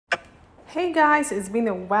Hey guys, it's been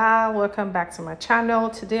a while. Welcome back to my channel.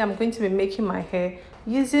 Today I'm going to be making my hair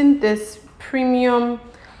using this premium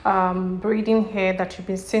braiding hair that you've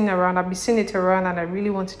been seeing around. I've been seeing it around and I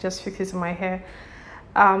really want to just fix it in my hair.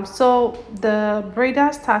 So the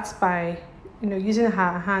braider starts by using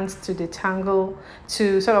her hands to detangle,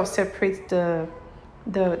 to sort of separate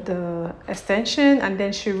the extension, and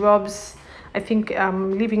then she rubs, I think,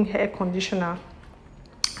 leaving hair conditioner.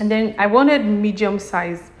 And then I wanted medium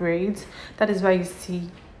sized braids. That is why you see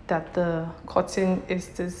that the cutting is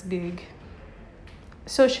this big.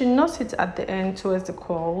 So she knots it at the end towards the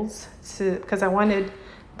curls, because I wanted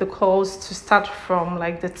the curls to start from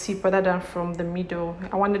like the tip rather than from the middle.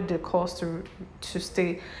 I wanted the curls to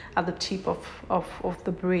stay at the tip of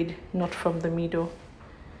the braid, not from the middle.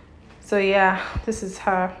 So yeah, this is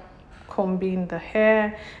her combing the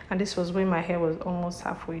hair, and this was when my hair was almost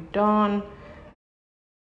halfway done.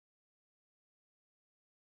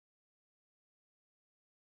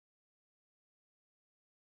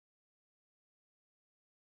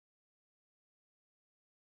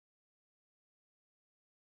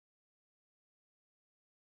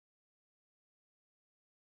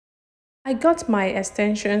 I got my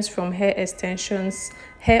extensions from hair extensions,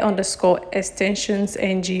 hair_extensions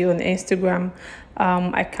NG on Instagram.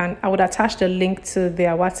 I would attach the link to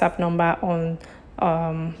their WhatsApp number on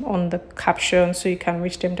the caption so you can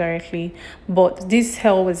reach them directly. But this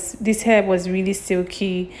hair was really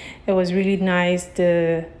silky. It was really nice.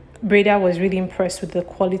 The braider was really impressed with the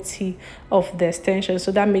quality of the extension,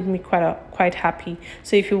 so that made me quite happy.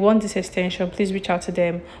 So if you want this extension, please reach out to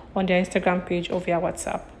them on their Instagram page or via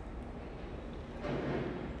WhatsApp.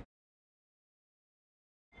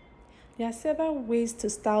 There are several ways to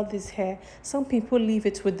style this hair. Some people leave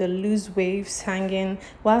it with the loose waves hanging,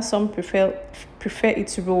 while some prefer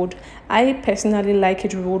it rolled. I personally like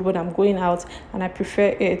it rolled when I'm going out, and I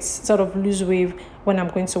prefer it sort of loose wave when I'm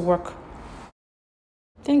going to work.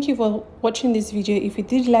 Thank you for watching this video. If you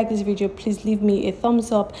did like this video, please leave me a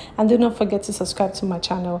thumbs up and do not forget to subscribe to my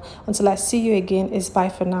channel. Until I see you again, it's bye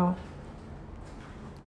for now.